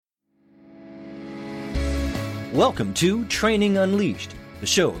Welcome to Training Unleashed, the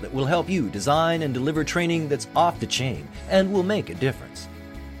show that will help you design and deliver training that's off the chain and will make a difference.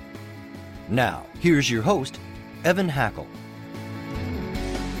 Now, here's your host, Evan Hackle.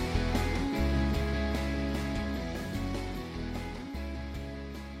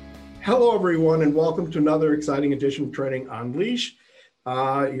 Hello, everyone, and welcome to another exciting edition of Training Unleashed.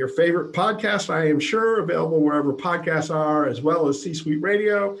 Your favorite podcast, I am sure, available wherever podcasts are, as well as C-Suite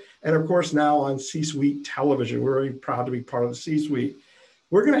Radio, and of course now on C-Suite Television. We're really proud to be part of the C-Suite.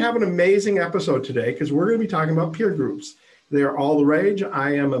 We're going to have an amazing episode today because we're going to be talking about peer groups. They're all the rage.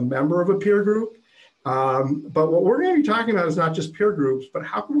 I am a member of a peer group. But what we're going to be talking about is not just peer groups, but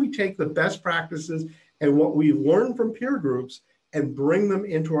how can we take the best practices and what we've learned from peer groups and bring them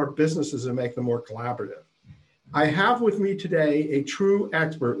into our businesses and make them more collaborative. I have with me today a true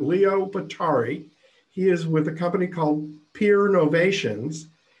expert, Leo Bottari. He is with a company called Peer Novations.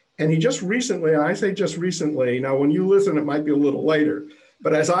 And he just recently, and I say just recently, now when you listen, it might be a little later,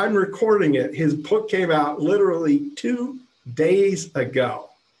 but as I'm recording it, his book came out literally 2 days ago.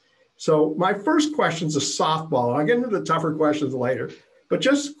 So my first question is a softball. I'll get into the tougher questions later, but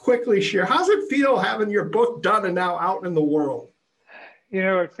just quickly share, how's it feel having your book done and now out in the world? You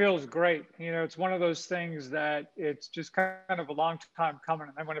know, it feels great. You know, it's one of those things that it's just kind of a long time coming.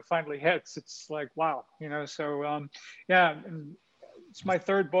 And then when it finally hits, it's like, wow, you know, so yeah, and it's my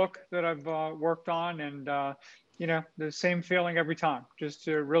 3rd book that I've worked on, and, you know, the same feeling every time, just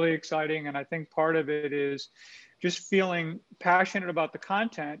really exciting. And I think part of it is just feeling passionate about the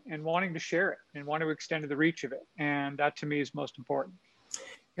content and wanting to share it and want to extend the reach of it. And that to me is most important.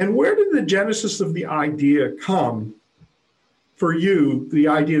 And where did the genesis of the idea come for you, the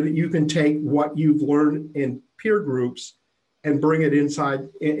idea that you can take what you've learned in peer groups and bring it inside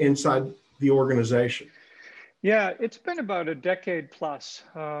the organization? Yeah, it's been about a decade plus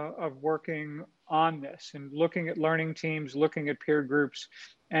of working on this and looking at learning teams, looking at peer groups.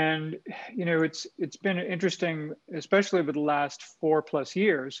 And, you know, it's been interesting, especially over the last 4+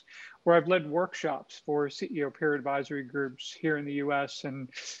 years, where I've led workshops for CEO peer advisory groups here in the US and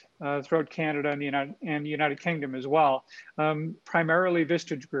throughout Canada and the United Kingdom as well, primarily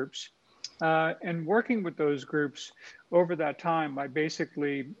Vistage groups. And working with those groups over that time, I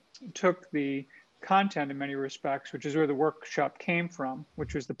basically took the content in many respects, which is where the workshop came from,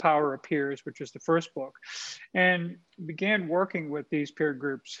 which was The Power of Peers, which is the first book, and began working with these peer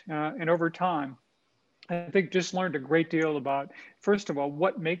groups. And over time, I think just learned a great deal about, first of all,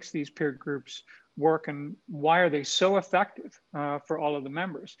 what makes these peer groups work and why are they so effective for all of the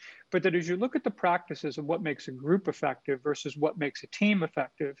members. But that as you look at the practices of what makes a group effective versus what makes a team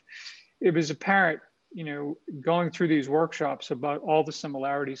effective, it was apparent, you know, going through these workshops about all the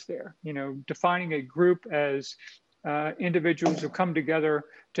similarities there, you know, defining a group as individuals who come together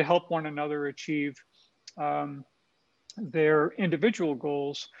to help one another achieve their individual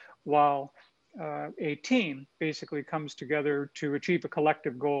goals, while a team basically comes together to achieve a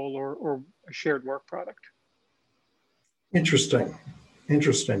collective goal or a shared work product. Interesting.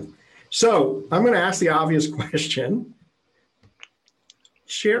 So I'm going to ask the obvious question.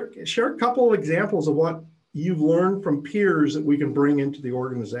 Share a couple of examples of what you've learned from peers that we can bring into the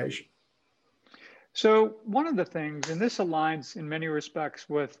organization. So one of the things, and this aligns in many respects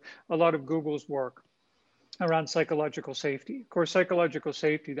with a lot of Google's work around psychological safety. Of course, psychological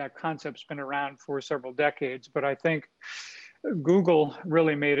safety, that concept's been around for several decades, but I think Google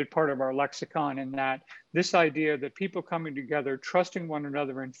really made it part of our lexicon, in that this idea that people coming together, trusting one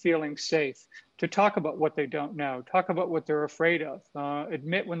another and feeling safe to talk about what they don't know, talk about what they're afraid of,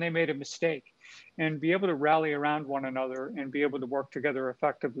 admit when they made a mistake, and be able to rally around one another and be able to work together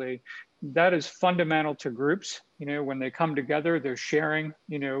effectively. That is fundamental to groups. You know, when they come together, they're sharing,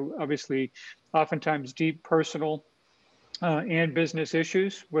 you know, obviously, oftentimes deep personal and business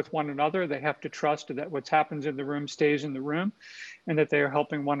issues with one another. They have to trust that what happens in the room stays in the room, and that they are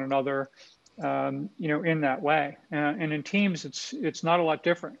helping one another, you know, in that way. And in teams, it's not a lot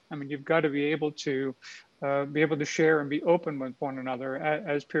different. I mean, you've got to be able to share and be open with one another,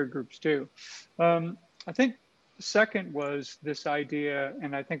 as peer groups do. I think the second was this idea,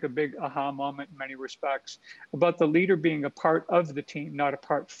 and I think a big aha moment in many respects, about the leader being a part of the team, not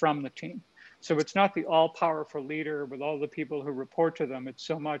apart from the team. So it's not the all-powerful leader with all the people who report to them. It's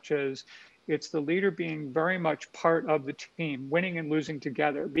so much as it's the leader being very much part of the team, winning and losing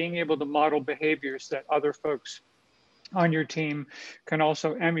together, being able to model behaviors that other folks on your team can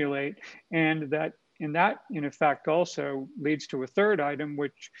also emulate. And that, in effect, also leads to a third item,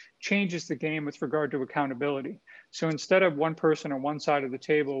 which changes the game with regard to accountability. So instead of one person on one side of the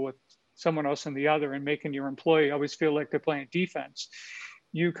table with someone else on the other and making your employee always feel like they're playing defense,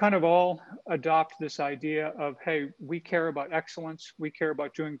 you kind of all adopt this idea of, hey, we care about excellence. We care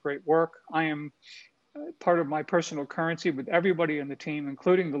about doing great work. I am part of my personal currency with everybody in the team,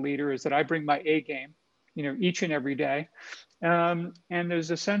 including the leader, is that I bring my A game, each and every day. And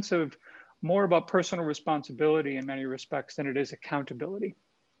there's a sense of more about personal responsibility in many respects than it is accountability.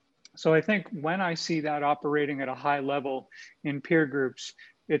 So I think when I see that operating at a high level in peer groups,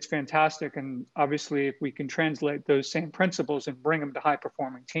 it's fantastic. And obviously, if we can translate those same principles and bring them to high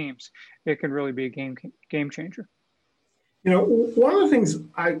performing teams, it can really be a game changer. One of the things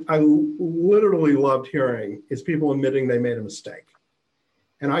I literally loved hearing is people admitting they made a mistake.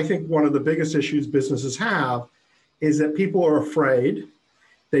 And I think one of the biggest issues businesses have is that people are afraid.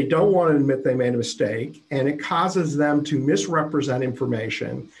 They don't want to admit they made a mistake, and it causes them to misrepresent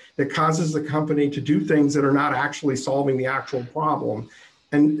information that causes the company to do things that are not actually solving the actual problem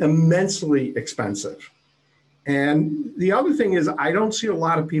and immensely expensive. And the other thing is, I don't see a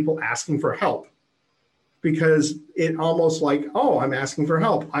lot of people asking for help, because it almost like, oh, I'm asking for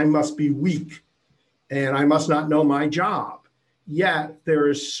help, I must be weak and I must not know my job. Yet there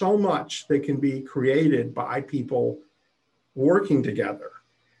is so much that can be created by people working together.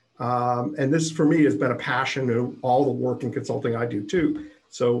 And this for me has been a passion of all the work and consulting I do too.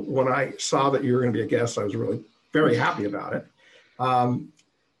 So when I saw that you were going to be a guest, I was really very happy about it.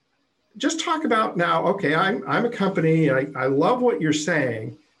 Just talk about now, okay, I'm a company, and I love what you're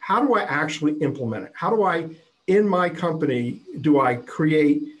saying. How do I actually implement it? How do I, in my company, do I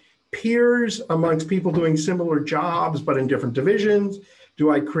create peers amongst people doing similar jobs, but in different divisions?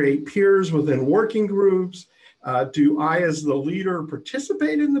 Do I create peers within working groups? Do I, as the leader,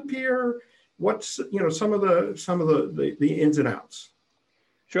 participate in the peer? What's, some of the ins and outs?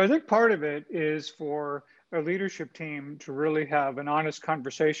 Sure, I think part of it is for a leadership team to really have an honest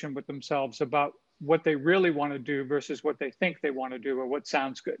conversation with themselves about what they really want to do versus what they think they want to do or what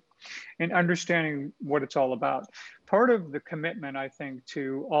sounds good, and understanding what it's all about. Part of the commitment, I think,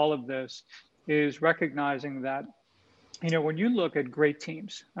 to all of this is recognizing that, when you look at great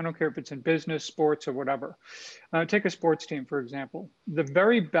teams, I don't care if it's in business, sports, or whatever, take a sports team, for example. The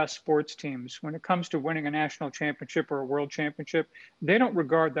very best sports teams, when it comes to winning a national championship or a world championship, they don't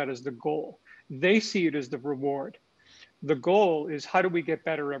regard that as the goal. They see it as the reward. The goal is, how do we get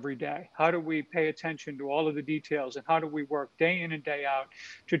better every day? How do we pay attention to all of the details, and how do we work day in and day out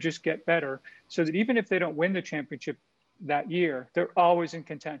to just get better, so that even if they don't win the championship that year, they're always in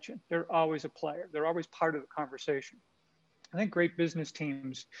contention. They're always a player. They're always part of the conversation. I think great business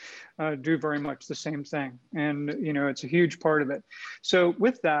teams do very much the same thing. And, it's a huge part of it. So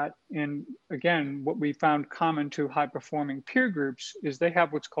with that, and again, what we found common to high performing peer groups is they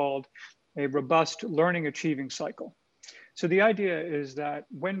have what's called a robust learning achieving cycle. So the idea is that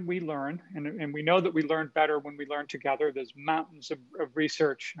when we learn, and we know that we learn better when we learn together, there's mountains of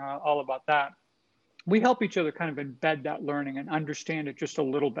research all about that. We help each other kind of embed that learning and understand it just a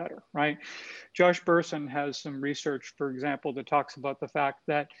little better, right? Josh Bersin has some research, for example, that talks about the fact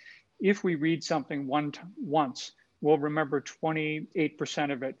that if we read something once, we'll remember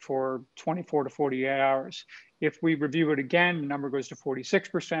 28% of it for 24 to 48 hours. If we review it again, the number goes to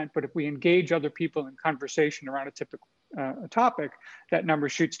 46%. But if we engage other people in conversation around a typical topic, that number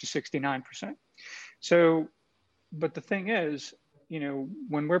shoots to 69%. So, but the thing is,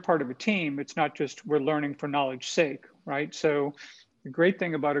 when we're part of a team, it's not just we're learning for knowledge's sake, right? So the great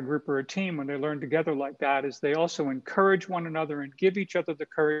thing about a group or a team when they learn together like that is they also encourage one another and give each other the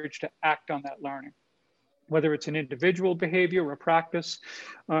courage to act on that learning, whether it's an individual behavior or practice,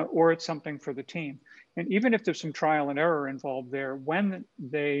 or it's something for the team. And even if there's some trial and error involved there, when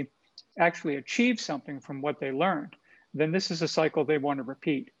they actually achieve something from what they learned, then this is a cycle they want to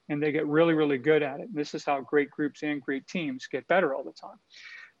repeat, and they get really, really good at it. And this is how great groups and great teams get better all the time.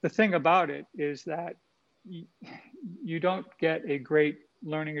 The thing about it is that you don't get a great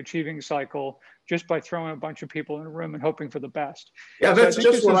learning achieving cycle just by throwing a bunch of people in a room and hoping for the best. Yeah, that's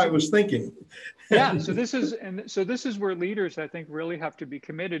just what I was thinking. Yeah, so this is where leaders, I think, really have to be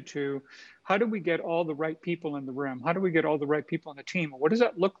committed to, how do we get all the right people in the room? How do we get all the right people on the team? What does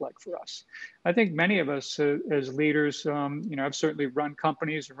that look like for us? I think many of us as leaders, I've certainly run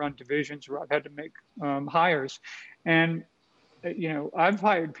companies or run divisions where I've had to make hires, and I've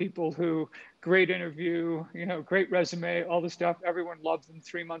hired people who, great interview, great resume, all the stuff. Everyone loves them.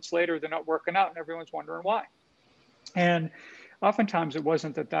 3 months later, they're not working out, and everyone's wondering why. And oftentimes it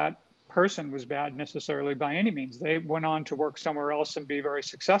wasn't that person was bad necessarily by any means. They went on to work somewhere else and be very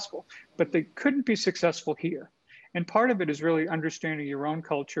successful, but they couldn't be successful here. And part of it is really understanding your own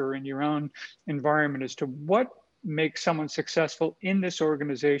culture and your own environment as to what make someone successful in this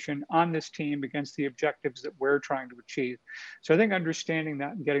organization, on this team, against the objectives that we're trying to achieve. So I think understanding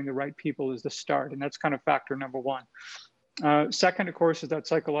that and getting the right people is the start. And that's kind of factor number one. Second, of course, is that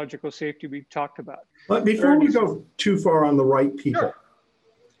psychological safety we've talked about. But before we go too far on the right people, sure.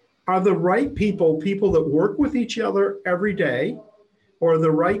 Are the right people that work with each other every day, or are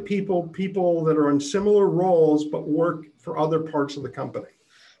the right people that are in similar roles but work for other parts of the company,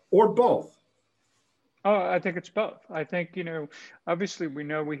 or both? Oh, I think it's both. I think, obviously we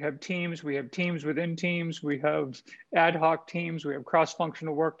know we have teams within teams, we have ad hoc teams, we have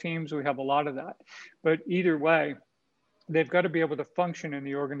cross-functional work teams, we have a lot of that. But either way, they've got to be able to function in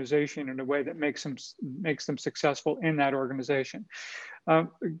the organization in a way that makes them successful in that organization. A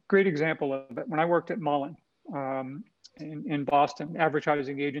great example of it, when I worked at Mullen in Boston,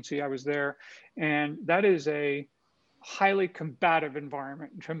 advertising agency, I was there, and that is a highly combative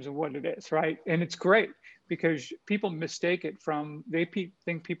environment in terms of what it is, right? And it's great because people mistake it they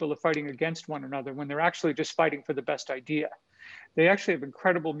think people are fighting against one another when they're actually just fighting for the best idea. They actually have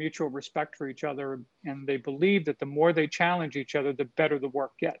incredible mutual respect for each other, and they believe that the more they challenge each other, the better the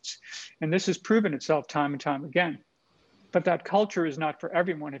work gets. And this has proven itself time and time again. But that culture is not for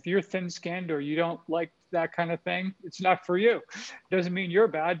everyone. If you're thin-skinned or you don't like that kind of thing, it's not for you. Doesn't mean you're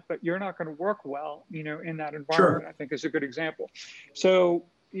bad, but you're not going to work well, in that environment. Sure. I think is a good example. So,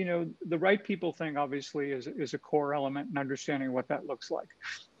 the right people thing obviously is a core element in understanding what that looks like.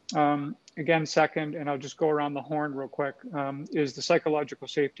 Again, second, and I'll just go around the horn real quick, is the psychological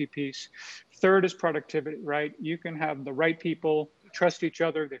safety piece. Third is productivity, right? You can have the right people trust each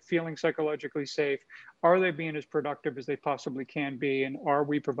other, they're feeling psychologically safe. Are they being as productive as they possibly can be? And are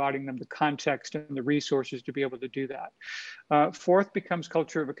we providing them the context and the resources to be able to do that? Fourth becomes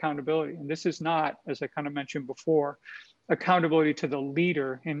culture of accountability. And this is not, as I kind of mentioned before, accountability to the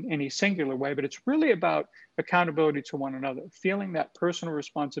leader in any singular way, but it's really about accountability to one another, feeling that personal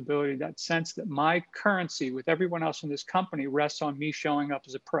responsibility, that sense that my currency with everyone else in this company rests on me showing up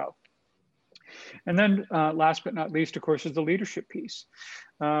as a pro. And then last but not least, of course, is the leadership piece,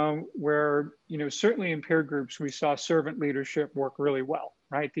 where, certainly in peer groups, we saw servant leadership work really well,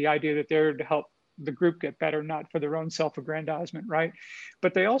 right? The idea that they're to help the group get better, not for their own self-aggrandizement, right?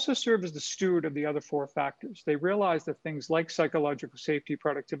 But they also serve as the steward of the other four factors. They realize that things like psychological safety,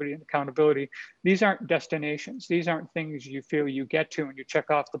 productivity, and accountability, these aren't destinations. These aren't things you feel you get to and you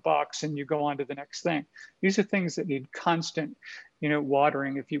check off the box and you go on to the next thing. These are things that need constant,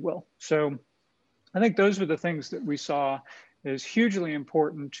 watering, if you will. So I think those were the things that we saw as hugely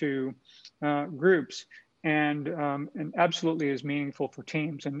important to groups and absolutely is meaningful for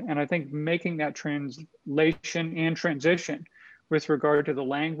teams. And I think making that translation and transition with regard to the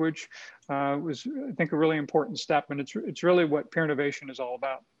language was, I think, a really important step. And it's really what peer innovation is all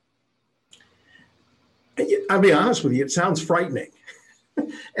about. I'll be honest with you, it sounds frightening.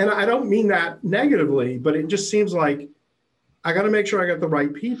 And I don't mean that negatively, but it just seems like I got to make sure I got the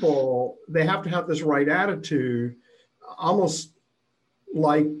right people. They have to have this right attitude, almost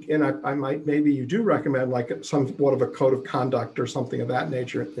like, and I might, maybe you do recommend like somewhat of a code of conduct or something of that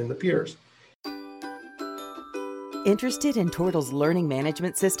nature in the peers. Interested in Tortle's learning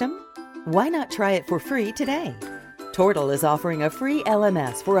management system? Why not try it for free today? Tortle is offering a free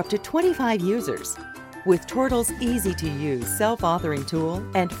LMS for up to 25 users. With Tortle's easy-to-use self-authoring tool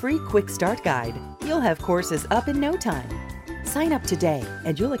and free quick start guide, you'll have courses up in no time. Sign up today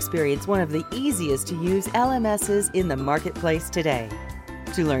and you'll experience one of the easiest to use LMSs in the marketplace today.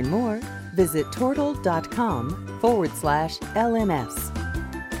 To learn more, visit tortle.com/LMS.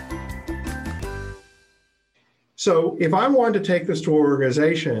 So if I wanted to take this to an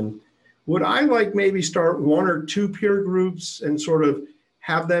organization, would I maybe start one or two peer groups and sort of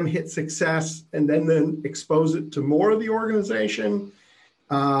have them hit success and then expose it to more of the organization?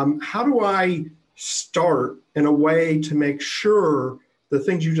 How do I start in a way to make sure the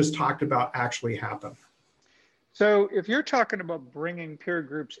things you just talked about actually happen? So if you're talking about bringing peer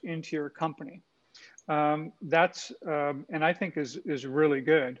groups into your company, that's, and I think is really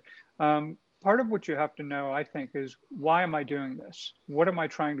good. Part of what you have to know, I think, is why am I doing this? What am I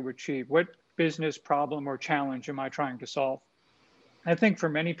trying to achieve? What business problem or challenge am I trying to solve? I think for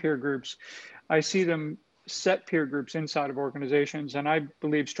many peer groups, I see them set peer groups inside of organizations, and I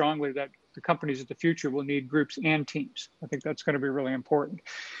believe strongly that the companies of the future will need groups and teams. I think that's going to be really important.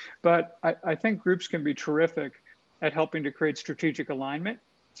 But I think groups can be terrific at helping to create strategic alignment.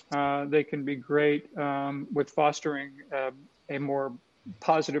 They can be great with fostering a more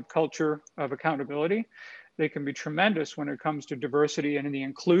positive culture of accountability. They can be tremendous when it comes to diversity and in the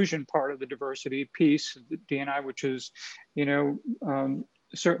inclusion part of the diversity piece, the D&I, which is,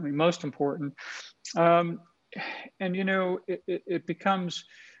 certainly most important. And, it becomes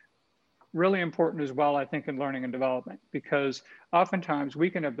really important as well, I think, in learning and development, because oftentimes we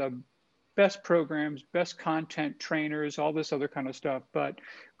can have the best programs, best content, trainers, all this other kind of stuff, but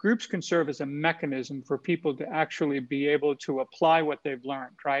groups can serve as a mechanism for people to actually be able to apply what they've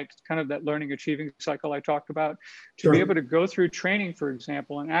learned, right? It's kind of that learning achieving cycle I talked about, to Sure. be able to go through training, for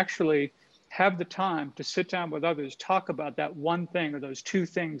example, and actually have the time to sit down with others, talk about that one thing or those two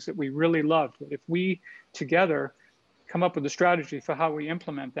things that we really loved. If we together come up with a strategy for how we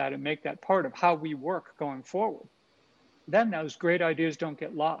implement that and make that part of how we work going forward, then those great ideas don't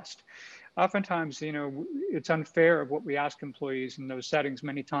get lost. Oftentimes, it's unfair of what we ask employees in those settings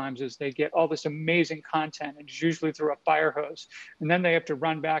many times is they get all this amazing content, and it's usually through a fire hose. And then they have to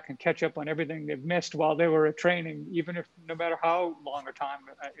run back and catch up on everything they've missed while they were at training, even if no matter how long a time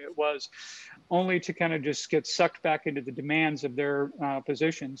it was, only to kind of just get sucked back into the demands of their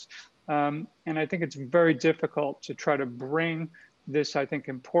positions. And I think it's very difficult to try to bring this, I think,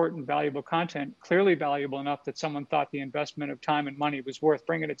 important, valuable content, clearly valuable enough that someone thought the investment of time and money was worth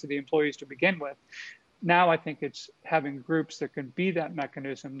bringing it to the employees to begin with. Now, I think it's having groups that can be that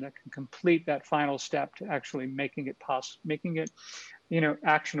mechanism that can complete that final step to actually making it possible, making it,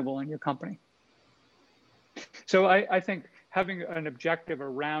 actionable in your company. So I think having an objective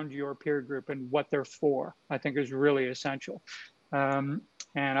around your peer group and what they're for, I think is really essential. And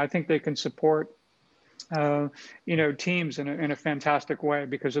I think they can support teams in a fantastic way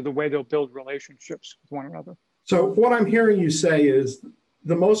because of the way they'll build relationships with one another. So what I'm hearing you say is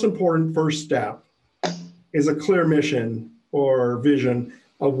the most important first step is a clear mission or vision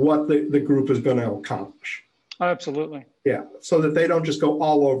of what the group is going to accomplish. Absolutely. Yeah, so that they don't just go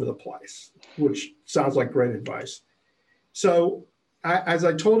all over the place, which sounds like great advice. So as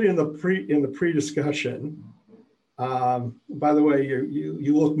I told you in the pre-discussion, by the way,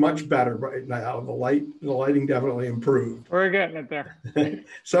 you look much better right now. The lighting definitely improved. We're getting it there.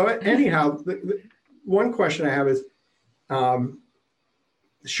 So anyhow, the one question I have is,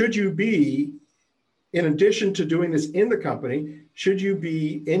 should you be, in addition to doing this in the company, should you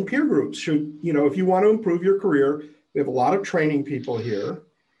be in peer groups? Should, if you want to improve your career, we have a lot of training people here.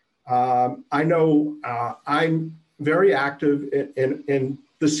 I know I'm very active in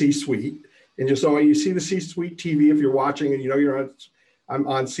the C-suite. And just so you see the C-suite TV, if you're watching and I'm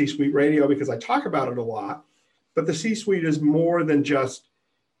on C-suite radio because I talk about it a lot, but the C-suite is more than just,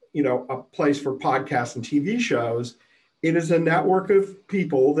 a place for podcasts and TV shows. It is a network of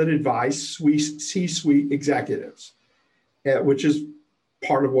people that advise C-suite executives, which is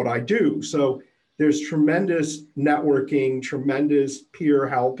part of what I do. So there's tremendous networking, tremendous peer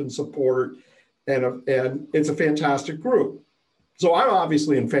help and support, and it's a fantastic group. So I'm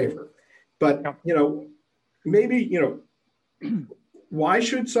obviously in favor. But, maybe, why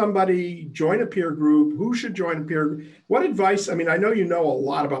should somebody join a peer group? Who should join a peer group? What advice? I mean, I know you know a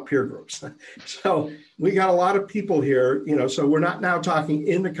lot about peer groups. So we got a lot of people here, so we're not now talking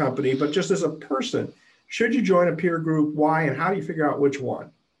in the company, but just as a person, should you join a peer group? Why? And how do you figure out which one?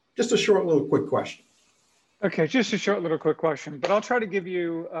 Just a short little quick question. Okay, just a short little quick question, but I'll try to give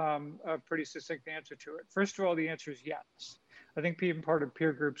you a pretty succinct answer to it. First of all, the answer is yes. I think being part of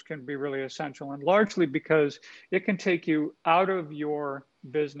peer groups can be really essential, and largely because it can take you out of your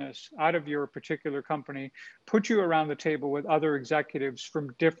business, out of your particular company, put you around the table with other executives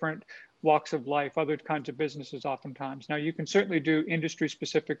from different walks of life, other kinds of businesses oftentimes. Now, you can certainly do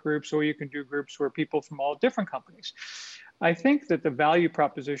industry-specific groups, or you can do groups where people from all different companies. I think that the value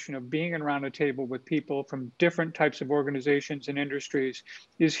proposition of being around a table with people from different types of organizations and industries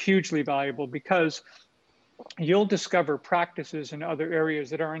is hugely valuable because you'll discover practices in other areas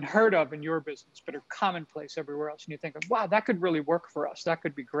that are unheard of in your business, but are commonplace everywhere else. And you think, wow, that could really work for us. That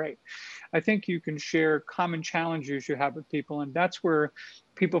could be great. I think you can share common challenges you have with people. And that's where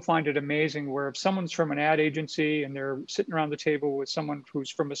people find it amazing, where if someone's from an ad agency and they're sitting around the table with someone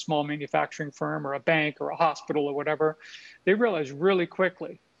who's from a small manufacturing firm or a bank or a hospital or whatever, they realize really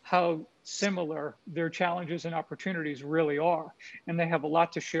quickly how similar their challenges and opportunities really are. And they have a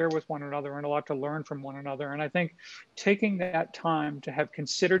lot to share with one another and a lot to learn from one another. And I think taking that time to have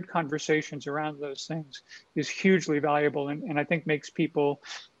considered conversations around those things is hugely valuable. And I think makes people,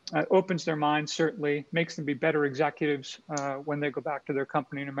 opens their minds, certainly, makes them be better executives when they go back to their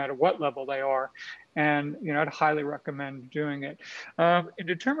company, no matter what level they are. And, I'd highly recommend doing it. In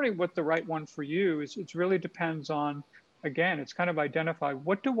determining what the right one for you is, it really depends on, again, it's kind of identify,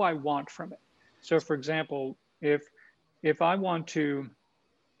 what do I want from it? So for example, if I want to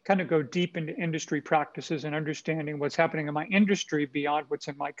kind of go deep into industry practices and understanding what's happening in my industry beyond what's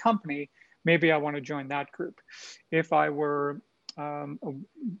in my company, maybe I want to join that group. If I were a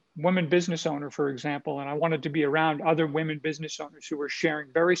woman business owner, for example, and I wanted to be around other women business owners who were sharing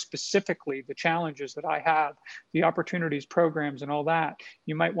very specifically the challenges that I have, the opportunities, programs, and all that,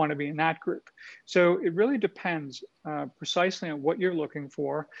 you might want to be in that group. So it really depends precisely on what you're looking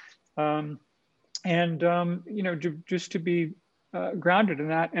for. Just to be grounded in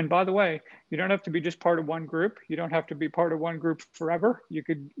that. And by the way, you don't have to be just part of one group. You don't have to be part of one group forever. You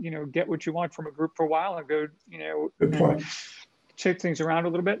could, get what you want from a group for a while and go, Good point. Shake things around a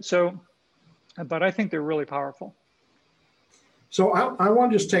little bit. So, but I think they're really powerful. So I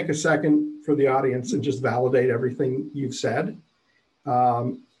want to just take a second for the audience and just validate everything you've said.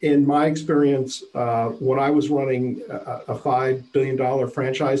 In my experience, when I was running a $5 billion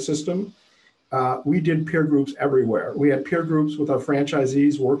franchise system, we did peer groups everywhere. We had peer groups with our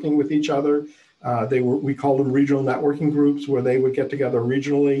franchisees working with each other. We called them regional networking groups, where they would get together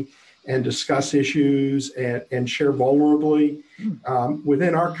regionally and discuss issues and share vulnerably.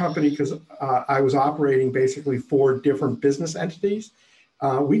 Within our company, because I was operating basically 4 different business entities,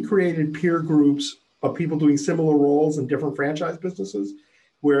 we created peer groups of people doing similar roles in different franchise businesses,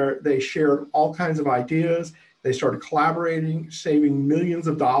 where they shared all kinds of ideas. They started collaborating, saving millions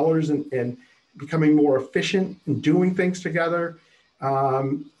of dollars and becoming more efficient in doing things together.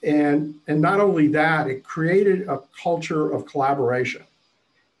 And not only that, it created a culture of collaboration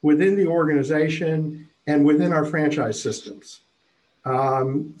within the organization and within our franchise systems.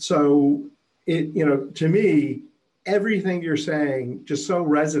 So to me, everything you're saying just so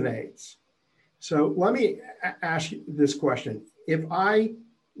resonates. So let me ask you this question. If I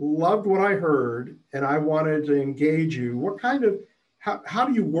loved what I heard and I wanted to engage you, how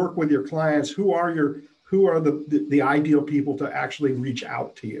do you work with your clients? Who are the ideal people to actually reach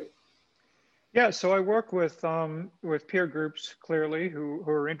out to you? Yeah, so I work with peer groups, clearly, who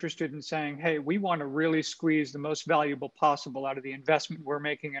are interested in saying, hey, we want to really squeeze the most valuable possible out of the investment we're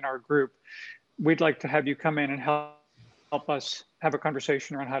making in our group. We'd like to have you come in and help us have a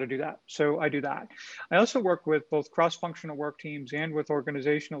conversation around how to do that. So I do that. I also work with both cross-functional work teams and with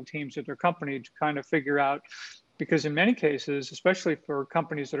organizational teams at their company to kind of figure out, because in many cases, especially for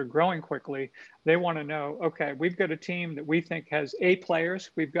companies that are growing quickly, they want to know, okay, we've got a team that we think has A players,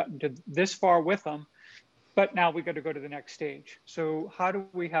 we've gotten to this far with them, but now we've got to go to the next stage. So how do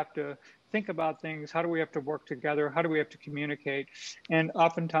we have to think about things? How do we have to work together? How do we have to communicate? And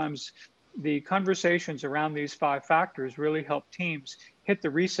oftentimes the conversations around these 5 factors really help teams hit the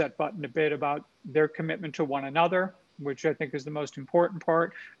reset button a bit about their commitment to one another, which I think is the most important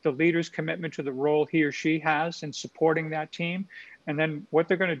part, the leader's commitment to the role he or she has in supporting that team, and then what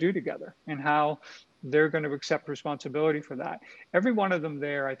they're going to do together and how they're going to accept responsibility for that. Every one of them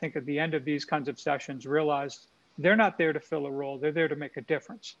there, I think at the end of these kinds of sessions, realize they're not there to fill a role, they're there to make a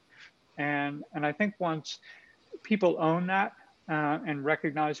difference. And I think once people own that and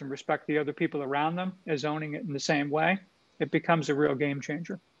recognize and respect the other people around them as owning it in the same way, it becomes a real game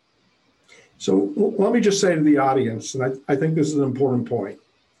changer. So let me just say to the audience, and I think this is an important point.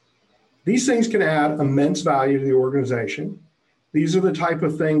 These things can add immense value to the organization. These are the type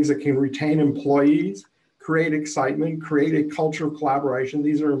of things that can retain employees, create excitement, create a culture of collaboration.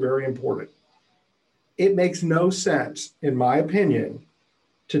 These are very important. It makes no sense, in my opinion,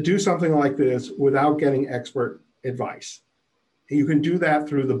 to do something like this without getting expert advice. You can do that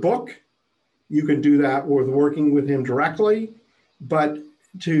through the book. You can do that with working with him directly, but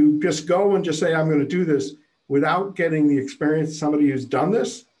to just go and just say, I'm going to do this without getting the experience of somebody who's done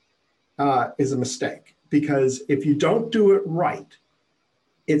this is a mistake. Because if you don't do it right,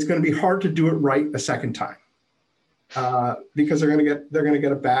 it's going to be hard to do it right a second time because they're going to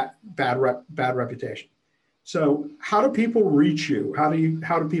get a bad reputation. So how do people reach you? How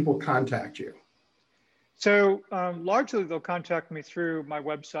do people contact you? So largely they'll contact me through my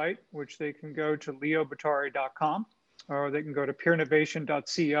website, which they can go to leobottari.com. or they can go to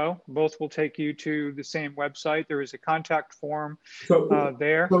peerinnovation.co. Both will take you to the same website. There is a contact form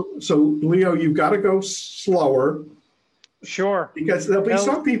there. So Leo, you've got to go slower. Sure. Because there'll be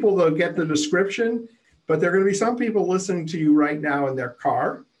some people that'll get the description, but there are going to be some people listening to you right now in their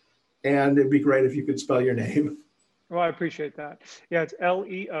car. And it'd be great if you could spell your name. Well, I appreciate that. Yeah, it's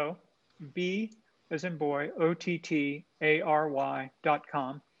LEOB as in boy,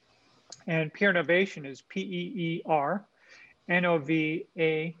 OTTARY.com. And Peer Innovation is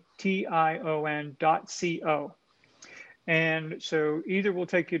PEERNOVATION.co. And so either will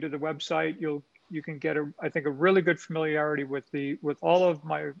take you to the website. You can get I think a really good familiarity with all of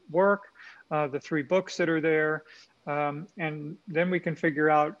my work, the 3 books that are there, and then we can figure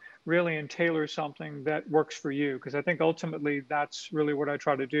out really and tailor something that works for you. Because I think ultimately that's really what I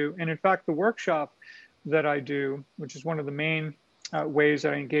try to do. And in fact, the workshop that I do, which is one of the main ways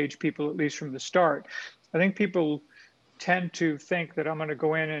that I engage people, at least from the start. I think people tend to think that I'm going to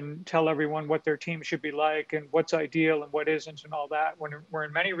go in and tell everyone what their team should be like and what's ideal and what isn't and all that, where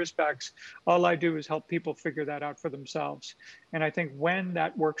in many respects, all I do is help people figure that out for themselves. And I think when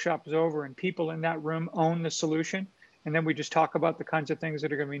that workshop is over and people in that room own the solution, and then we just talk about the kinds of things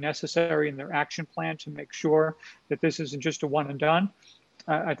that are going to be necessary in their action plan to make sure that this isn't just a one and done,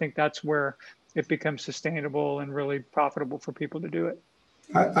 I think that's where it becomes sustainable and really profitable for people to do it.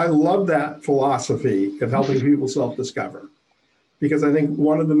 I love that philosophy of helping people self-discover, because I think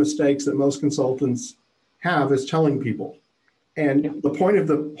one of the mistakes that most consultants have is telling people. And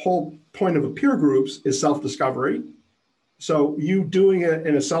the whole point of a peer groups is self-discovery. So you doing it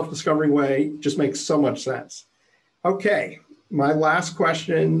in a self-discovering way just makes so much sense. Okay, my last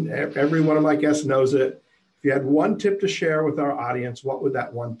question, every one of my guests knows it. If you had one tip to share with our audience, what would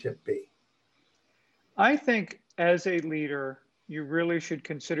that one tip be? I think as a leader, you really should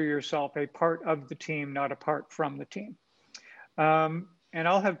consider yourself a part of the team, not apart from the team. And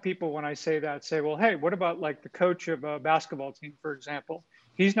I'll have people, when I say that, say, well, hey, what about like the coach of a basketball team, for example?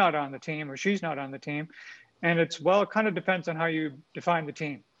 He's not on the team or she's not on the team. And it's, well, it kind of depends on how you define the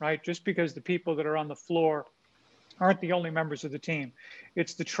team, right? Just because the people that are on the floor aren't the only members of the team.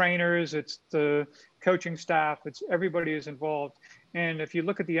 It's the trainers, it's the coaching staff, it's everybody is involved. And if you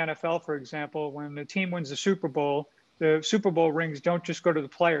look at the NFL, for example, when the team wins the Super Bowl rings don't just go to the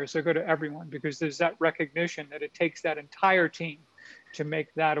players, they go to everyone, because there's that recognition that it takes that entire team to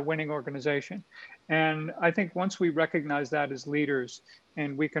make that a winning organization. And I think once we recognize that as leaders,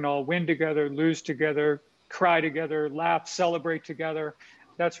 and we can all win together, lose together, cry together, laugh, celebrate together,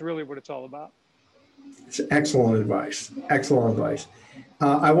 that's really what it's all about. It's excellent advice. Excellent advice.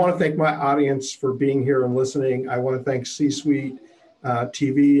 I want to thank my audience for being here and listening. I want to thank C-Suite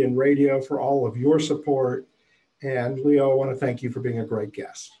TV and radio for all of your support. And Leo, I want to thank you for being a great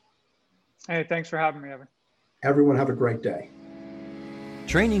guest. Hey, thanks for having me, Evan. Everyone have a great day.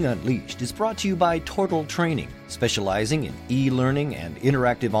 Training Unleashed is brought to you by Tortal Training, specializing in e-learning and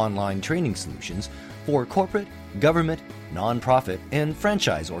interactive online training solutions for corporate, government, nonprofit, and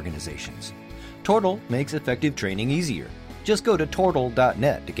franchise organizations. Tortal makes effective training easier. Just go to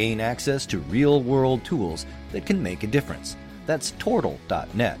tortal.net to gain access to real-world tools that can make a difference. That's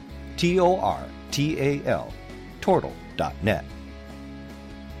tortal.net, Tortal, tortal.net.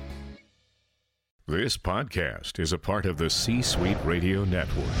 This podcast is a part of the C-Suite Radio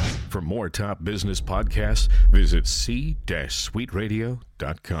Network. For more top business podcasts, visit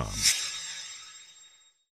c-suiteradio.com.